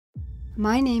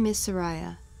My name is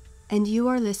Soraya, and you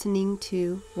are listening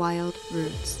to Wild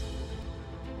Roots.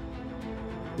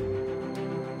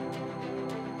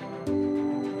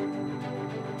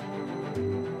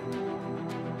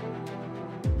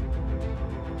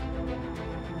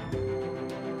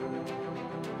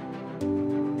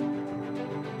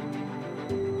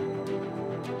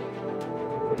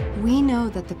 We know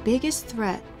that the biggest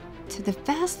threat to the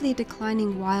vastly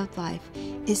declining wildlife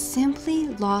is simply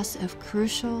loss of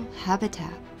crucial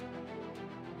habitat.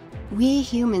 We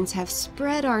humans have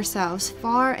spread ourselves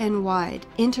far and wide,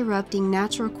 interrupting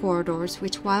natural corridors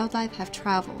which wildlife have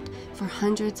traveled for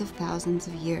hundreds of thousands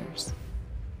of years.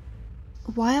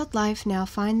 Wildlife now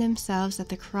find themselves at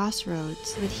the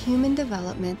crossroads with human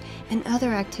development and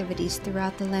other activities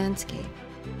throughout the landscape.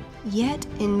 Yet,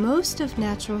 in most of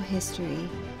natural history,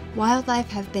 wildlife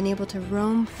have been able to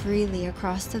roam freely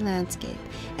across the landscape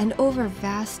and over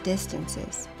vast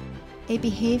distances, a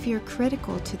behavior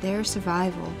critical to their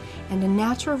survival and a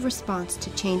natural response to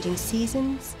changing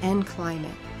seasons and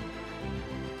climate.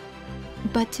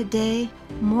 But today,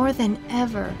 more than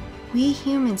ever, we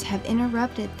humans have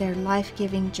interrupted their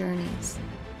life-giving journeys.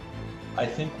 I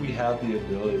think we have the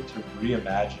ability to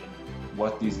reimagine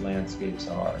what these landscapes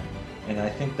are, and I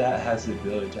think that has the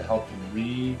ability to help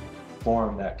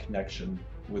reform that connection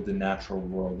with the natural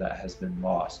world that has been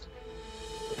lost.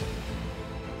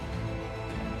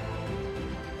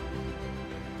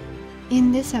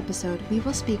 In this episode, we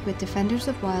will speak with Defenders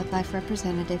of Wildlife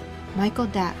Representative Michael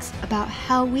Dax about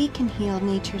how we can heal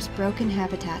nature's broken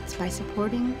habitats by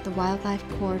supporting the Wildlife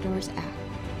Corridors Act.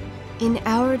 In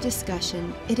our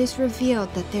discussion, it is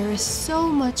revealed that there is so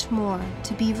much more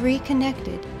to be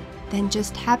reconnected than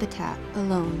just habitat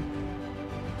alone.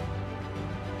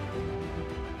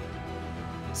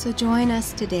 So join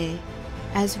us today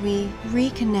as we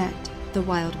reconnect the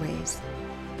wildways.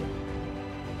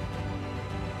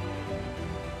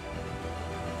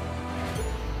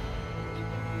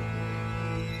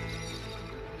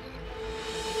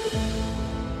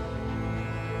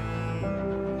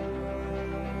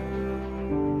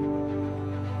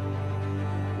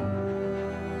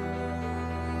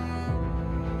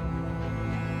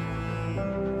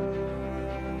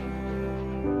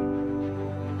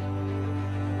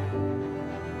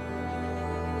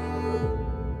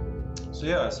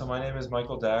 So my name is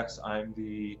Michael Dax. I'm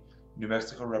the New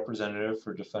Mexico representative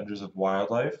for Defenders of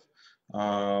Wildlife. We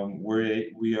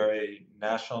are a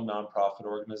national nonprofit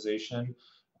organization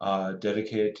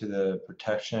dedicated to the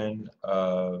protection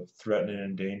of threatened and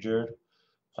endangered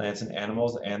plants and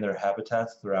animals and their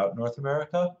habitats throughout North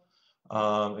America.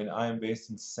 And I am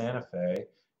based in Santa Fe.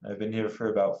 I've been here for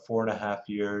about 4.5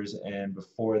 years, and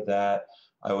before that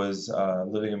I was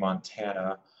living in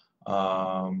Montana.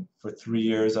 For 3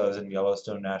 years I was in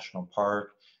Yellowstone National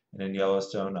Park, and in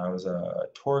Yellowstone I was a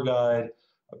tour guide,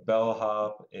 a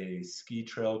bellhop, a ski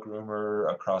trail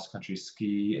groomer, a cross-country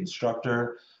ski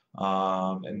instructor,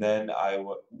 and then I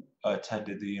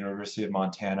attended the University of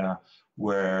Montana,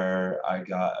 where I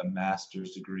got a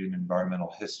master's degree in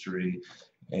environmental history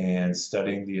and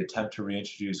studying the attempt to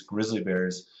reintroduce grizzly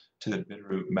bears to the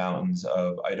Bitterroot Mountains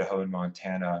of Idaho and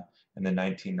Montana in the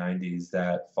 1990s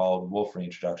that followed wolf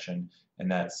reintroduction in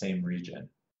that same region.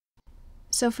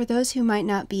 So for those who might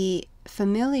not be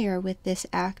familiar with this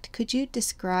act, could you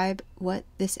describe what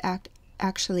this act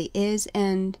actually is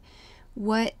and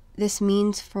what this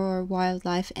means for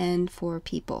wildlife and for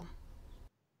people?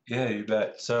 Yeah, you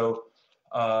bet. So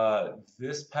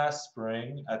this past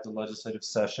spring at the legislative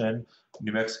session,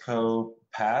 New Mexico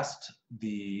passed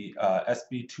the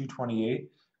SB 228,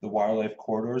 the Wildlife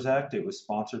Corridors Act. It was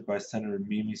sponsored by Senator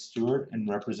Mimi Stewart and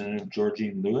Representative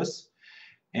Georgine Lewis.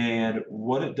 And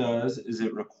what it does is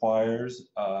it requires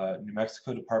New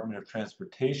Mexico Department of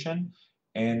Transportation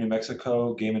and New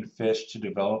Mexico Game and Fish to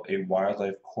develop a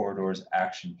Wildlife Corridors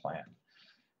Action Plan.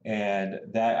 And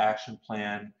that action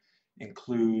plan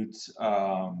includes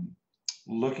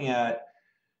looking at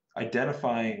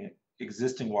identifying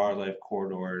existing wildlife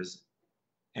corridors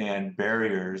and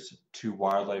barriers to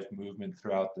wildlife movement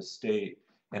throughout the state,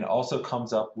 and also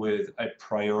comes up with a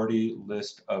priority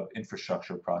list of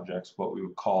infrastructure projects, what we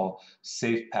would call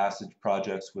safe passage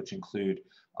projects, which include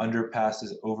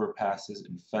underpasses, overpasses,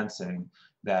 and fencing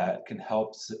that can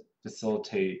help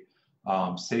facilitate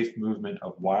safe movement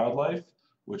of wildlife,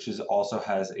 which also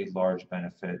has a large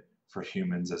benefit for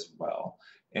humans as well.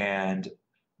 And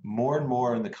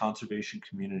more in the conservation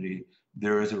community,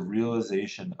 there is a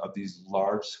realization of these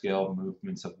large-scale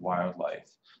movements of wildlife.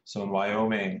 So in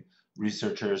Wyoming,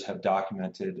 researchers have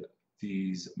documented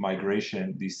these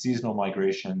seasonal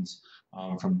migrations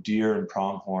from deer and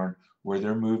pronghorn where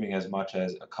they're moving as much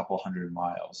as a couple hundred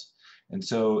miles. And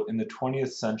so in the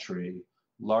 20th century,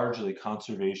 largely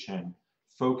conservation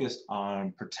focused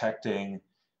on protecting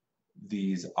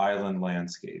these island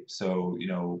landscapes. So,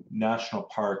 national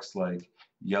parks like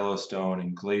Yellowstone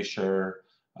and Glacier,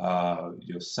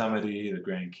 Yosemite, the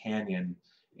Grand Canyon,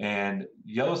 and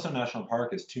Yellowstone National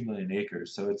Park is 2 million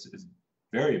acres, so it's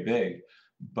very big,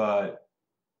 but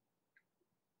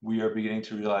we are beginning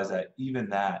to realize that even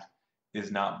that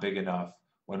is not big enough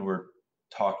when we're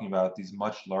talking about these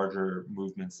much larger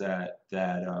movements that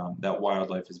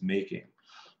wildlife is making.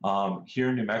 Here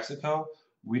in New Mexico,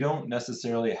 we don't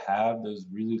necessarily have those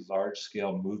really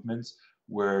large-scale movements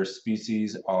where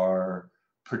species are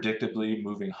predictably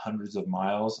moving hundreds of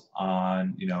miles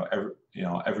on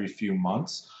every few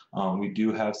months. We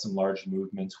do have some large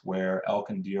movements where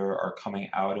elk and deer are coming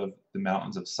out of the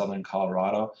mountains of southern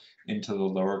Colorado into the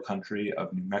lower country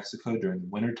of New Mexico during the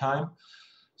wintertime.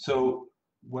 So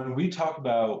when we talk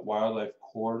about wildlife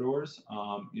corridors,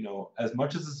 as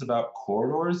much as it's about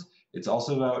corridors, it's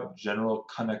also about general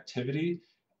connectivity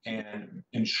and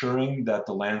ensuring that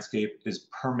the landscape is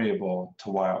permeable to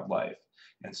wildlife.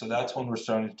 And so that's when we're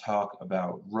starting to talk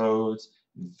about roads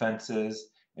and fences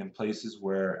and places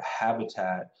where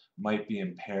habitat might be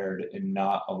impaired and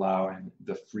not allowing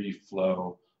the free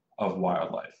flow of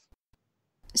wildlife.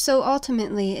 So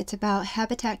ultimately, it's about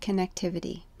habitat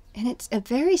connectivity. And it's a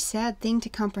very sad thing to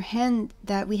comprehend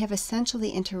that we have essentially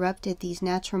interrupted these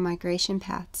natural migration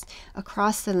paths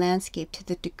across the landscape to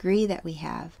the degree that we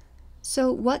have.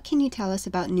 So what can you tell us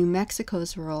about New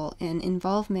Mexico's role and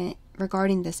involvement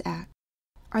regarding this act?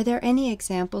 Are there any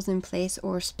examples in place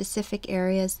or specific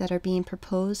areas that are being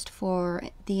proposed for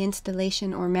the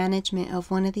installation or management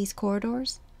of one of these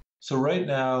corridors? So right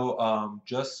now,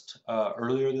 just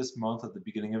earlier this month at the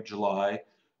beginning of July,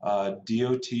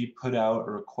 DOT put out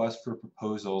a request for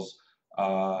proposals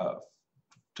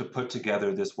to put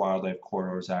together this wildlife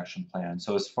corridors action plan.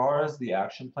 So as far as the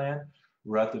action plan,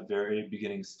 we're at the very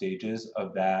beginning stages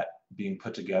of that being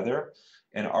put together.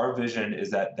 And our vision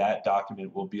is that that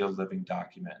document will be a living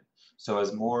document. So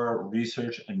as more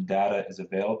research and data is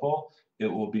available, it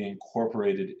will be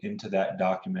incorporated into that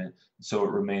document so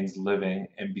it remains living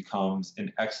and becomes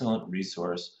an excellent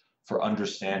resource for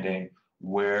understanding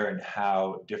where and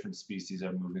how different species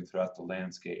are moving throughout the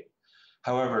landscape.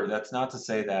 However, that's not to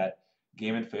say that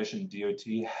Game and Fish and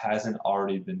DOT hasn't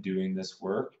already been doing this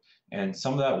work, and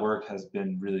some of that work has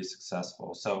been really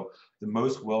successful. So the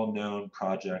most well-known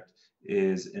project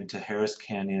is into Harris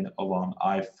Canyon along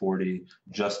I-40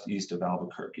 just east of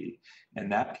Albuquerque.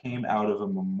 And that came out of a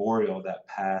memorial that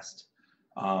passed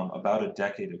about a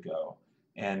decade ago.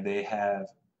 And they have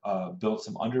built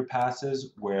some underpasses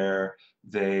where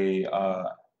they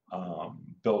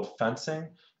build fencing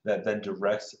that then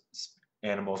directs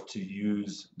animals to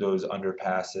use those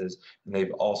underpasses. And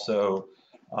they've also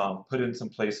put in some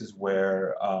places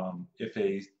where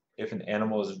if an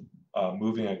animal is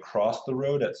moving across the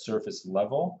road at surface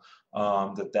level,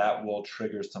 that will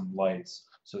trigger some lights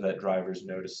so that drivers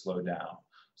know to slow down.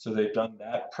 So they've done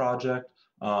that project.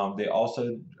 They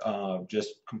also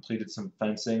just completed some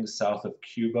fencing south of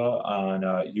Cuba on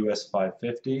US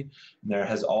 550. And there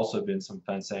has also been some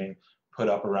fencing put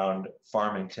up around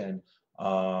Farmington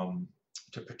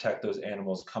to protect those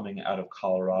animals coming out of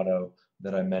Colorado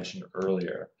that I mentioned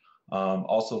earlier.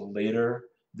 Also later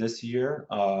this year,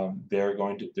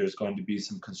 there's going to be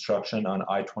some construction on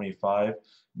I-25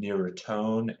 near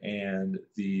Raton and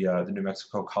the New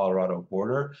Mexico-Colorado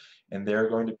border, and they're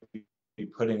going to be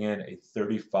putting in a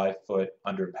 35-foot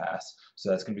underpass. So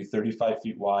that's going to be 35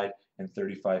 feet wide and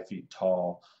 35 feet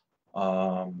tall.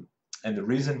 And the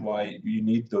reason why you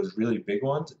need those really big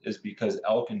ones is because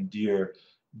elk and deer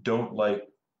don't like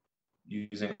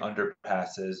using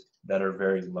underpasses that are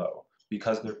very low.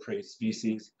 Because they're prey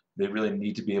species, they really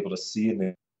need to be able to see,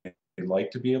 and they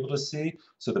like to be able to see.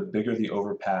 So the bigger the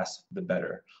overpass, the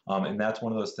better. And that's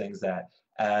one of those things that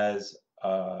as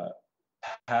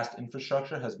past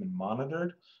infrastructure has been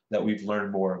monitored, that we've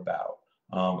learned more about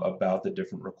the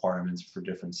different requirements for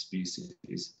different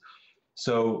species.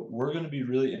 So we're going to be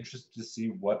really interested to see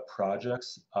what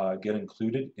projects get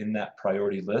included in that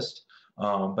priority list.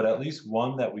 But at least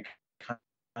one that we kind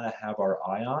of have our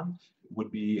eye on would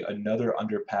be another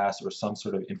underpass or some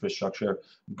sort of infrastructure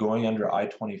going under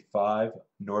I-25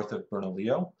 north of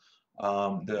Bernalillo.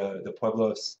 The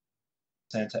Pueblo of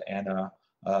Santa Ana,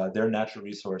 their natural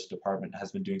resource department has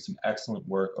been doing some excellent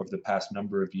work over the past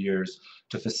number of years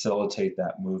to facilitate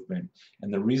that movement.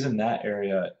 And the reason that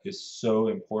area is so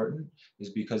important is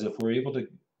because if we're able to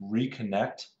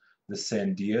reconnect the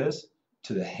Sandias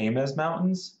to the Jemez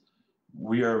Mountains,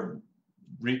 we are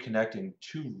reconnecting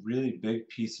two really big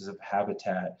pieces of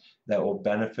habitat that will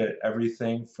benefit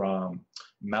everything from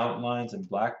mountain lions and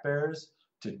black bears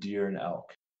to deer and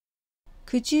elk.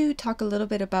 Could you talk a little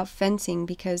bit about fencing?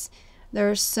 Because there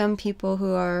are some people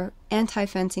who are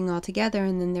anti-fencing altogether,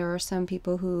 and then there are some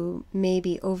people who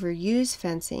maybe overuse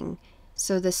fencing.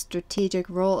 So the strategic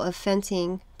role of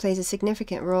fencing plays a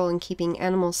significant role in keeping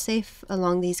animals safe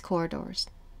along these corridors.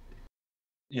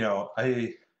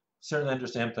 I certainly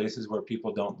understand places where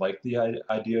people don't like the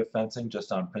idea of fencing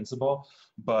just on principle,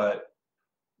 but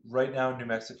right now in New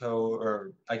Mexico,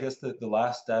 or I guess the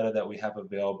last data that we have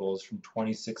available is from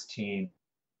 2016,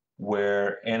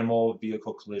 where animal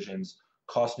vehicle collisions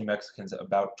cost New Mexicans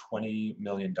about $20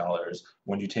 million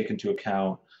when you take into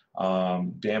account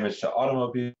damage to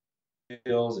automobiles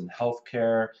and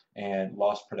healthcare and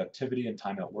lost productivity and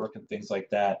time at work and things like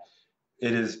that.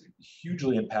 It is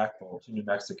hugely impactful to New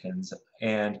Mexicans.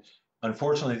 And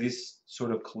unfortunately, these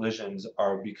sort of collisions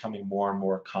are becoming more and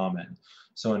more common.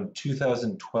 So in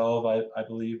 2012, I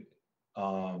believe,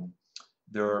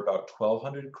 there were about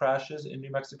 1,200 crashes in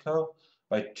New Mexico.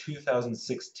 By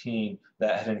 2016,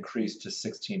 that had increased to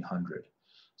 1,600.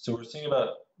 So we're seeing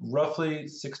about roughly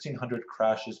 1,600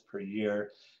 crashes per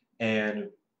year. And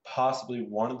possibly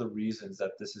one of the reasons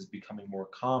that this is becoming more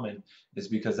common is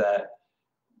because that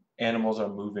animals are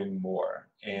moving more.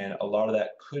 And a lot of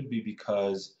that could be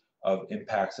because of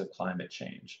impacts of climate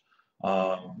change.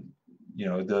 Um,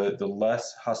 the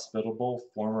less hospitable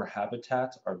former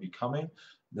habitats are becoming,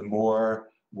 the more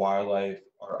wildlife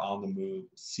are on the move,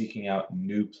 seeking out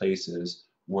new places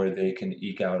where they can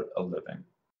eke out a living.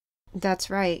 That's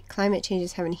right. Climate change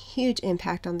is having a huge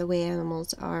impact on the way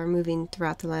animals are moving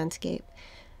throughout the landscape.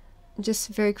 Just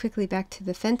very quickly back to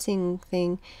the fencing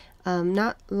thing.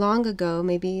 Not long ago,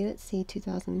 maybe, let's see,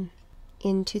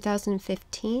 in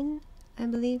 2015, I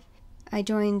believe, I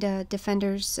joined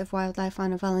Defenders of Wildlife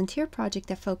on a volunteer project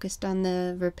that focused on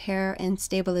the repair and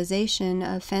stabilization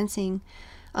of fencing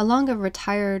along a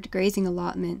retired grazing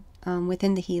allotment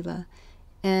within the Gila.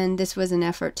 And this was an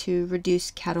effort to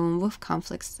reduce cattle and wolf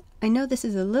conflicts. I know this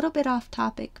is a little bit off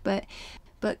topic, but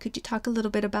could you talk a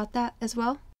little bit about that as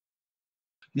well?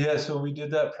 Yeah, so we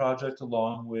did that project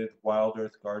along with Wild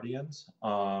Earth Guardians.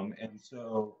 Yeah,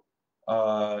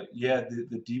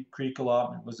 the Deep Creek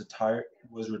allotment was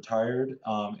retired,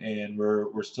 and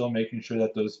we're still making sure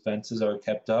that those fences are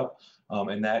kept up.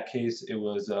 In that case, it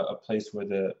was a place where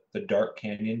the Dark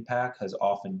Canyon pack has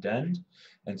often denned.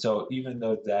 And so even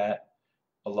though that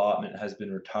allotment has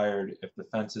been retired, if the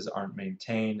fences aren't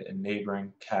maintained and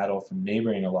neighboring cattle from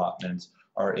neighboring allotments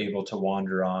are able to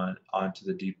wander onto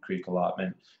the Deep Creek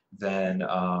allotment, then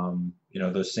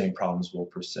those same problems will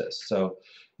persist. So,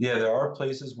 yeah, there are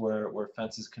places where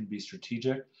fences can be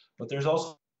strategic, but there's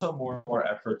also more and more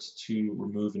efforts to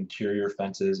remove interior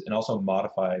fences and also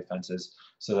modify fences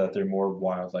so that they're more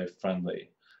wildlife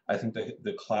friendly. I think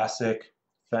the classic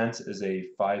fence is a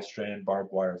 5-strand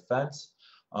barbed wire fence.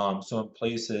 So in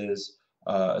places,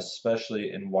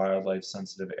 especially in wildlife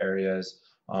sensitive areas,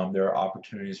 there are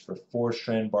opportunities for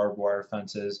 4-strand barbed wire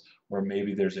fences where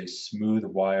maybe there's a smooth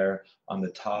wire on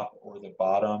the top or the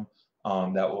bottom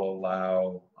that will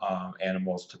allow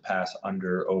animals to pass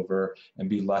under, over, and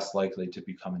be less likely to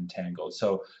become entangled.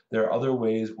 So there are other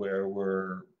ways where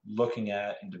we're looking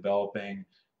at and developing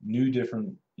new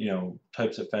different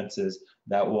types of fences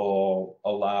that will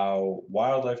allow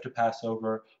wildlife to pass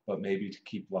over, but maybe to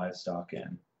keep livestock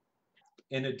in.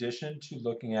 In addition to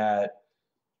looking at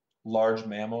large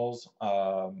mammals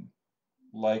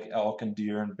like elk and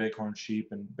deer and bighorn sheep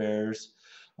and bears,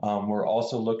 we're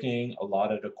also looking a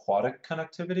lot at aquatic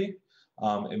connectivity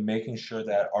and making sure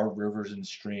that our rivers and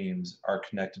streams are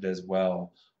connected as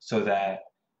well, so that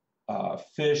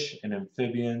fish and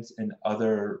amphibians and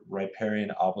other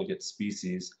riparian obligate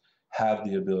species have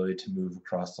the ability to move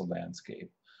across the landscape.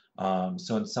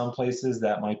 So in some places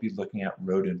that might be looking at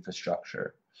road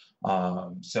infrastructure.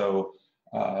 So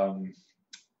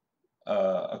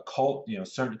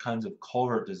certain kinds of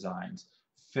culvert designs,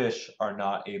 fish are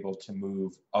not able to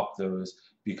move up those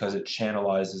because it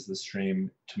channelizes the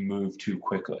stream to move too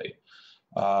quickly.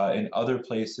 In other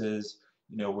places,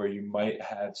 where you might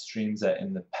have streams that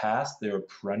in the past they were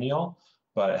perennial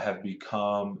but have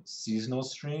become seasonal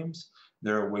streams,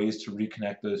 there are ways to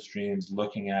reconnect those streams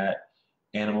looking at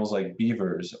animals like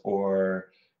beavers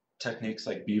or techniques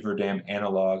like beaver dam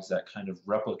analogs that kind of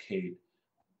replicate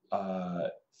uh,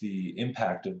 the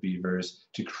impact of beavers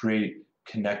to create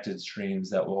connected streams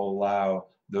that will allow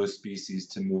those species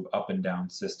to move up and down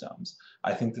systems.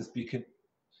 I think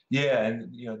yeah,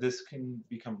 and this can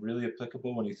become really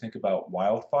applicable when you think about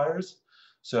wildfires.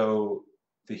 So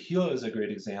the Gila is a great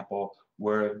example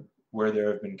where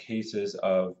there have been cases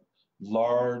of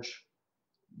large,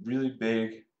 really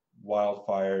big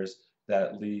wildfires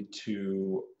that lead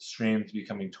to streams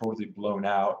becoming totally blown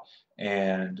out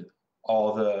and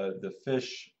all the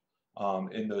fish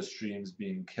in those streams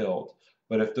being killed.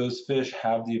 But if those fish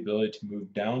have the ability to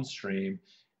move downstream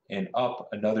and up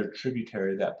another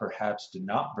tributary that perhaps did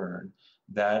not burn,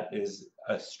 that is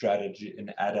a strategy,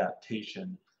 an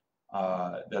adaptation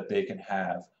that they can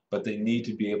have. But they need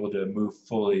to be able to move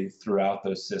fully throughout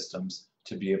those systems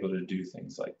to be able to do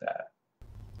things like that.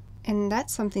 And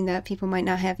that's something that people might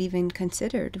not have even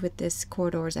considered with this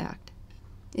Corridors Act,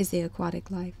 is the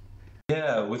aquatic life.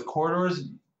 Yeah, with corridors,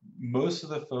 most of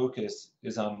the focus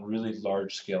is on really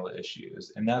large scale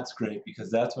issues. And that's great because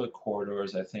that's what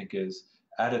corridors, I think, is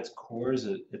at its core,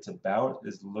 it's about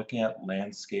is looking at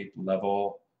landscape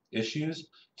level issues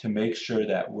to make sure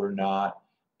that we're not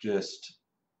just,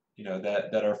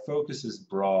 that our focus is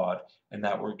broad and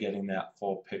that we're getting that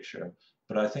full picture.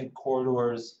 But I think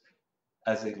corridors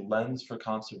as a lens for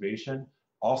conservation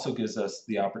also gives us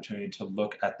the opportunity to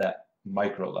look at that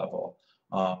micro level,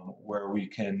 where we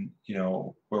can,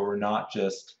 where we're not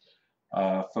just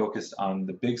focused on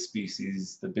the big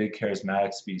species, the big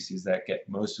charismatic species that get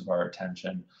most of our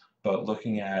attention, but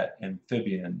looking at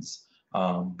amphibians,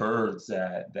 birds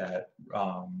that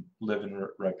live in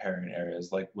riparian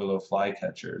areas like willow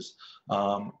flycatchers,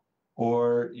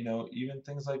 or even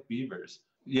things like beavers.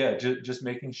 Yeah, just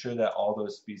making sure that all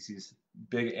those species,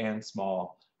 big and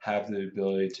small, have the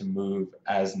ability to move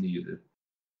as needed.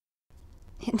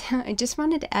 And I just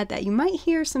wanted to add that you might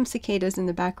hear some cicadas in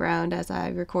the background as I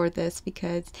record this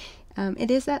because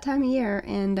it is that time of year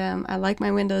and I like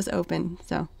my windows open.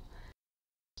 So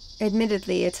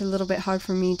admittedly, it's a little bit hard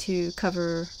for me to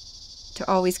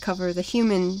always cover the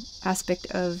human aspect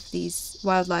of these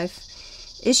wildlife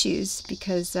issues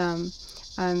because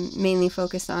I'm mainly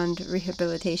focused on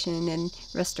rehabilitation and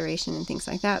restoration and things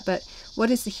like that. But what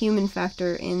is the human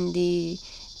factor in the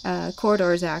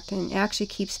Corridors Act? And it actually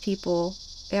keeps people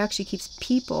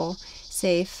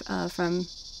safe from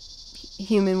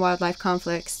human-wildlife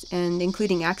conflicts and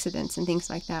including accidents and things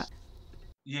like that.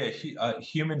 Yeah,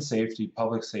 human safety,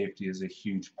 public safety is a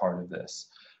huge part of this.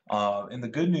 And the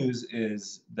good news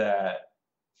is that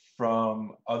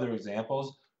from other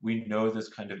examples, we know this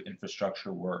kind of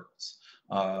infrastructure works.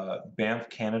 Banff,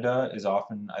 Canada is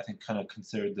often, I think, kind of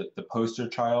considered the poster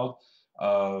child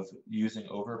of using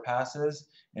overpasses.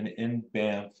 And in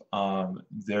Banff,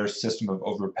 their system of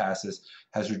overpasses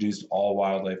has reduced all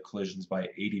wildlife collisions by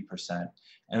 80%.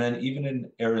 And then even in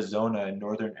Arizona, in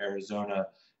northern Arizona,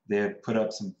 they have put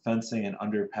up some fencing and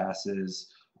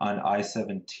underpasses on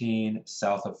I-17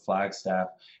 south of Flagstaff,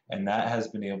 and that has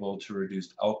been able to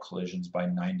reduce elk collisions by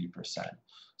 90%.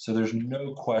 So there's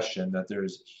no question that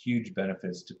there's huge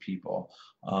benefits to people.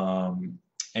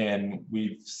 And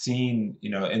we've seen,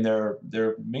 and there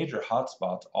are major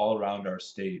hotspots all around our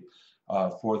state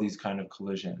for these kind of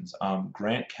collisions.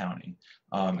 Grant County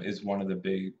is one of the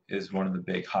big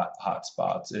hot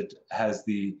spots. It had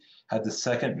the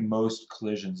second most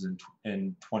collisions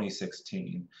in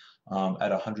 2016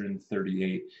 at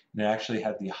 138, and it actually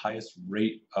had the highest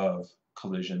rate of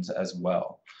collisions as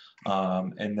well.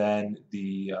 And then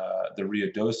the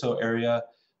Ruidoso area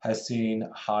has seen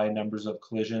high numbers of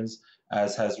collisions,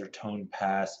 as has Raton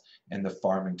Pass and the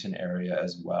Farmington area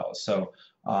as well. So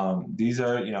these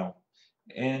are,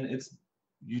 and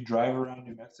you drive around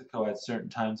New Mexico at certain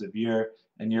times of year,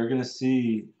 and you're going to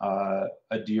see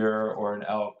a deer or an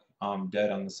elk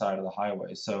dead on the side of the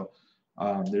highway. So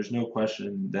there's no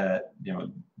question that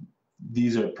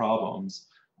these are problems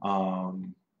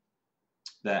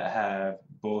that have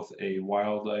both a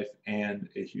wildlife and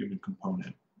a human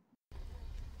component.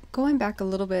 Going back a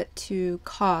little bit to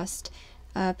cost,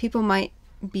 people might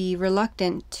be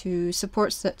reluctant to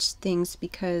support such things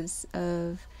because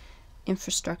of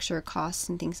infrastructure costs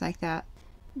and things like that.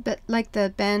 But like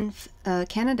the Banff,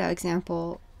 Canada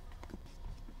example,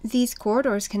 these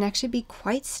corridors can actually be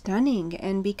quite stunning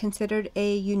and be considered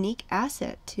a unique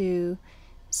asset to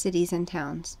cities and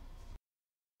towns.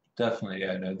 Definitely,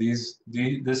 yeah. No,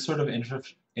 this sort of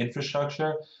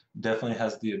infrastructure definitely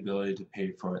has the ability to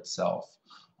pay for itself.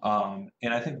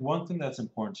 And I think one thing that's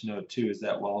important to note too is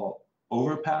that while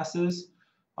overpasses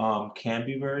can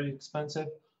be very expensive,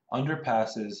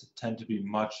 underpasses tend to be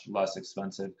much less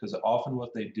expensive because often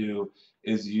what they do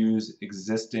is use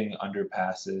existing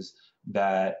underpasses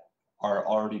that are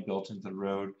already built into the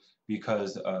road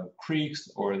because of creeks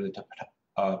or the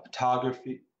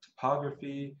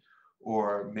topography,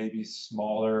 or maybe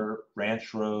smaller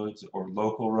ranch roads or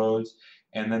local roads,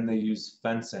 and then they use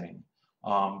fencing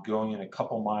going in a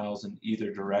couple miles in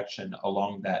either direction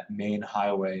along that main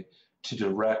highway to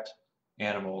direct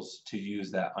animals to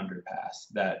use that underpass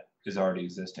that is already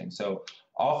existing. So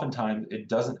oftentimes it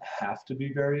doesn't have to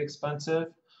be very expensive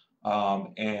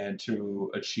and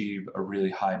to achieve a really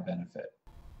high benefit.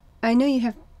 I know you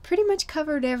have pretty much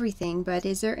covered everything, but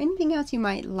is there anything else you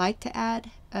might like to add,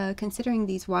 considering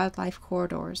these wildlife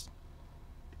corridors?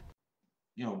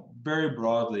 Very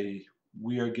broadly,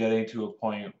 we are getting to a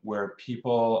point where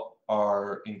people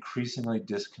are increasingly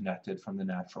disconnected from the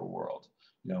natural world.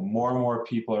 More and more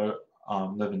people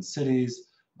live in cities,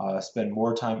 spend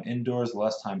more time indoors,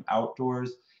 less time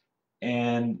outdoors,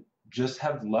 and just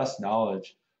have less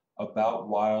knowledge about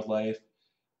wildlife,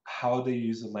 how they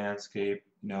use the landscape,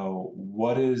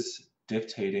 what is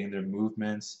dictating their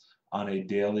movements on a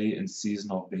daily and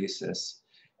seasonal basis.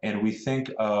 And when we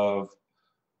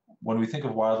think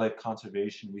of wildlife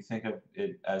conservation, we think of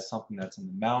it as something that's in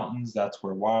the mountains. That's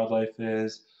where wildlife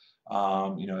is.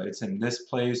 It's in this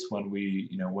place. When we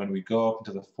go up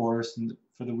into the forest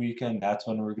for the weekend, that's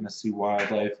when we're going to see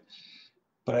wildlife.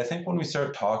 But I think when we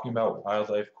start talking about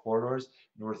wildlife corridors,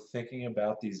 we're thinking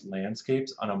about these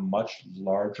landscapes on a much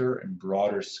larger and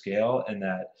broader scale, and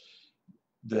that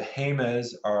the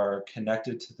Jemez are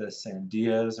connected to the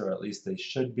Sandias, or at least they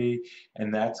should be,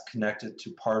 and that's connected to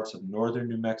parts of northern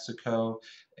New Mexico,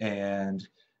 and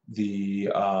the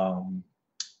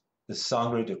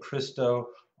Sangre de Cristo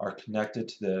are connected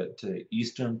to the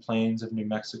eastern plains of New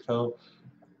Mexico.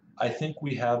 I think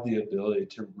we have the ability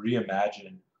to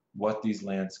reimagine what these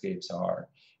landscapes are.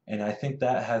 And I think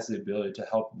that has the ability to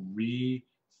help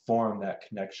reform that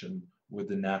connection with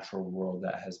the natural world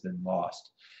that has been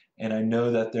lost. And I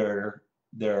know that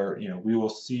we will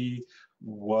see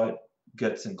what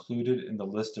gets included in the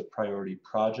list of priority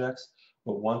projects.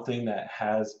 But one thing that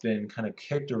has been kind of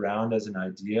kicked around as an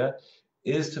idea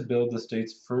is to build the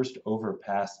state's first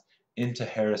overpass into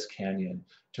Harris Canyon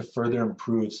to further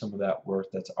improve some of that work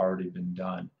that's already been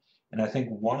done. And I think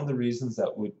one of the reasons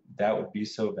that would be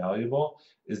so valuable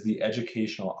is the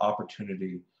educational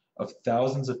opportunity of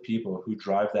thousands of people who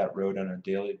drive that road on a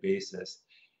daily basis,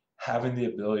 having the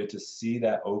ability to see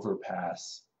that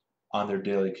overpass on their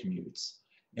daily commutes.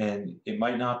 And it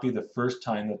might not be the first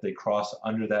time that they cross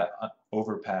under that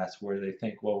overpass where they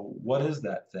think, well, what is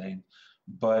that thing?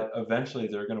 But eventually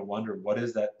they're going to wonder, what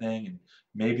is that thing? And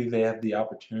maybe they have the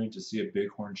opportunity to see a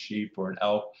bighorn sheep or an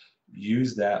elk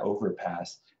use that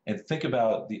overpass, and think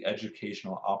about the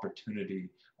educational opportunity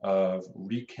of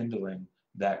rekindling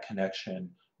that connection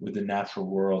with the natural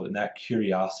world and that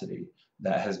curiosity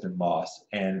that has been lost.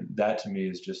 And that to me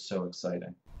is just so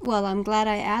exciting. Well, I'm glad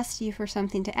I asked you for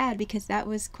something to add because that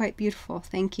was quite beautiful.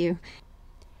 Thank you.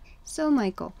 So,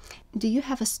 Michael, do you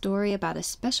have a story about a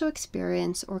special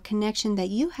experience or connection that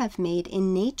you have made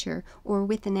in nature or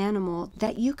with an animal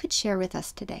that you could share with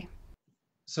us today?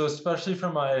 So, especially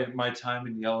from my time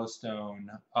in Yellowstone,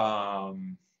 I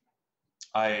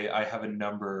have a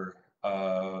number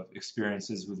of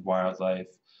experiences with wildlife,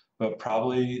 but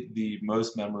probably the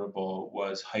most memorable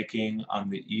was hiking on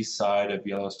the east side of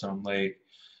Yellowstone Lake,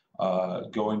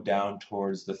 going down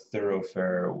towards the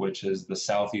thoroughfare, which is the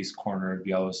southeast corner of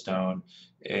Yellowstone,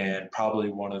 and probably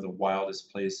one of the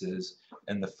wildest places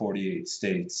in the 48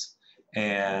 states.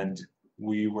 And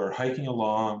we were hiking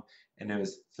along, and it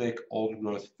was thick old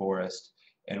growth forest,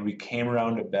 and we came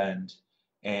around a bend,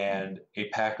 and a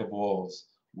pack of wolves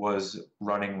was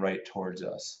running right towards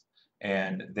us.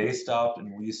 And they stopped,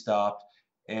 and we stopped,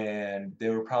 and they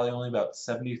were probably only about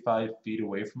 75 feet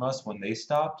away from us when they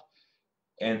stopped,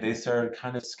 and they started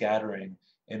kind of scattering,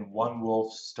 and one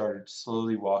wolf started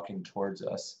slowly walking towards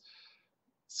us.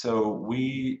 So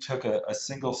we took a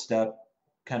single step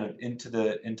kind of into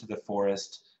the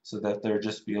forest so that there'd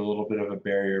just be a little bit of a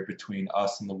barrier between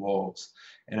us and the wolves.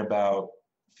 And about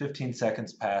 15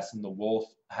 seconds passed, and the wolf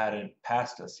hadn't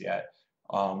passed us yet,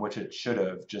 which it should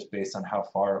have, just based on how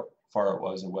far it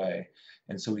was away.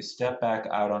 And so we stepped back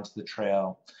out onto the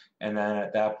trail, and then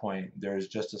at that point, there's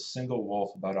just a single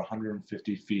wolf about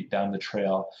 150 feet down the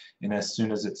trail, and as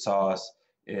soon as it saw us,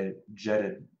 it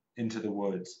jetted into the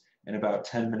woods. And about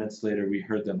 10 minutes later, we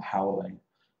heard them howling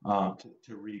to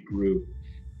regroup.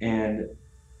 And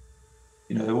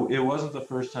it wasn't the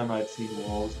first time I'd seen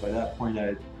wolves. By that point,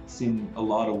 I'd seen a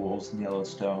lot of wolves in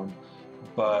Yellowstone,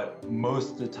 but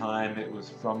most of the time it was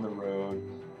from the road.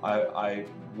 I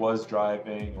was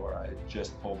driving, or I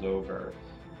just pulled over.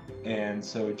 And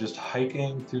so just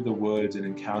hiking through the woods and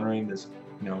encountering this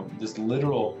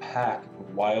literal pack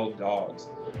of wild dogs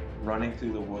running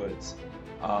through the woods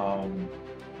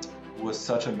was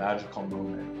such a magical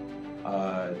moment.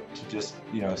 To just,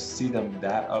 see them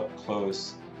that up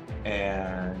close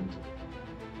and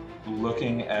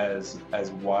looking as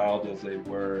wild as they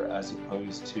were, as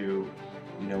opposed to,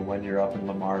 you know, when you're up in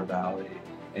Lamar Valley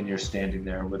and you're standing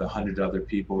there with 100 other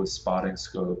people with spotting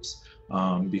scopes,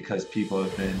 because people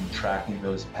have been tracking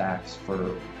those packs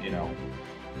for, you know,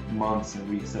 months and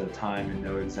weeks at a time and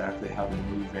know exactly how they're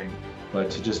moving. But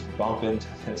to just bump into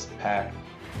this pack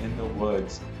in the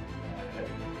woods,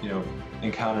 you know,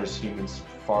 encounters humans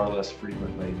far less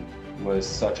frequently, was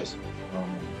such a special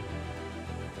moment.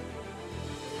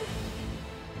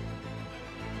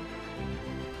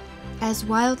 As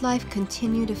wildlife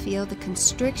continue to feel the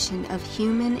constriction of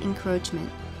human encroachment,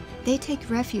 they take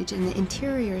refuge in the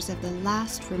interiors of the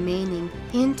last remaining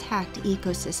intact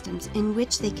ecosystems in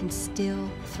which they can still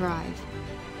thrive.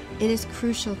 It is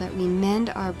crucial that we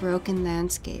mend our broken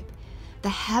landscape, the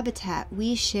habitat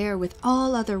we share with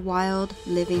all other wild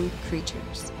living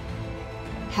creatures.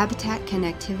 Habitat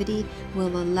connectivity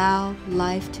will allow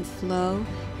life to flow,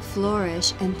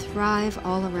 flourish, and thrive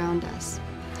all around us,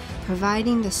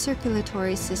 providing the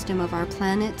circulatory system of our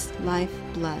planet's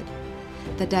lifeblood,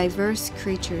 the diverse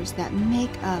creatures that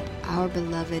make up our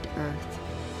beloved Earth.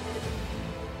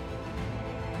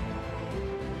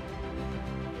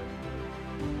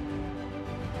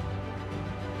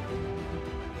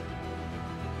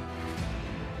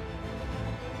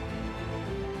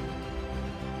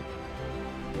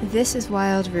 This is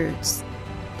Wild Roots.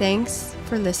 Thanks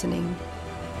for listening.